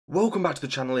Welcome back to the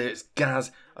channel. Here it's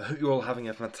Gaz. I hope you're all having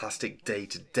a fantastic day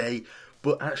today.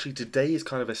 But actually today is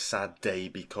kind of a sad day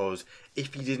because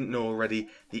if you didn't know already,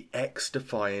 the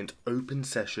XDefiant open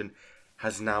session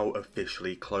has now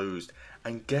officially closed.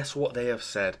 And guess what they have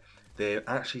said? They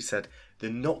actually said they're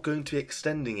not going to be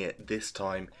extending it this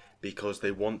time because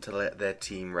they want to let their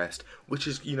team rest. Which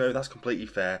is, that's completely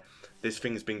fair. This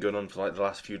thing's been going on for like the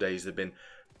last few days. They've been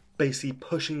basically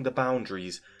pushing the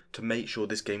boundaries to make sure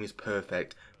this game is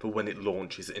perfect for when it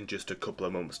launches in just a couple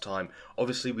of months' time.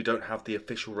 Obviously we don't have the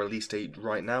official release date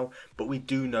right now, but we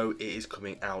do know it is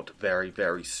coming out very,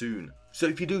 very soon. So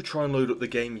if you do try and load up the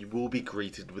game, you will be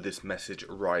greeted with this message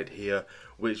right here,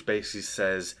 which basically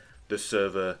says the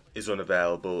server is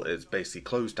unavailable, it's basically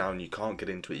closed down, you can't get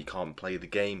into it, you can't play the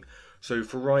game. So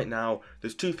for right now,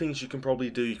 there's two things you can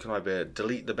probably do. You can either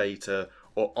delete the beta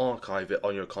or archive it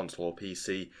on your console or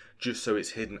PC just so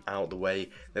it's hidden out the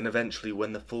way. Then eventually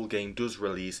when the full game does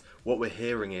release, what we're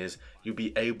hearing is you'll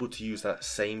be able to use that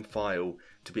same file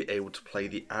to be able to play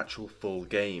the actual full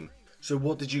game. So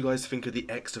what did you guys think of the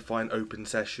XDefiant open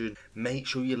session? Make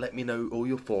sure you let me know all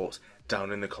your thoughts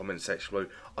down in the comment section below.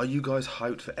 Are you guys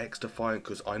hyped for XDefiant?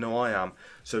 Because I know I am.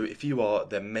 So if you are,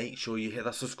 then make sure you hit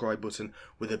that subscribe button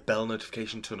with a bell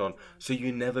notification turned on so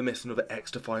you never miss another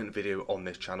XDefiant video on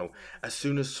this channel. As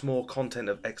soon as some more content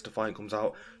of XDefiant comes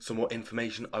out, some more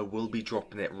information, I will be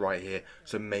dropping it right here.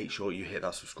 So make sure you hit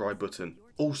that subscribe button.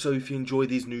 Also, if you enjoy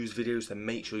these news videos, then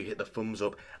make sure you hit the thumbs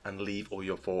up and leave all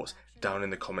your thoughts down in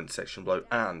the comment section below.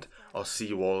 And I'll see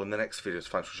you all in the next videos.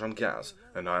 Thanks for watching, Gaz,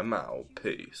 and I'm out.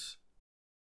 Peace.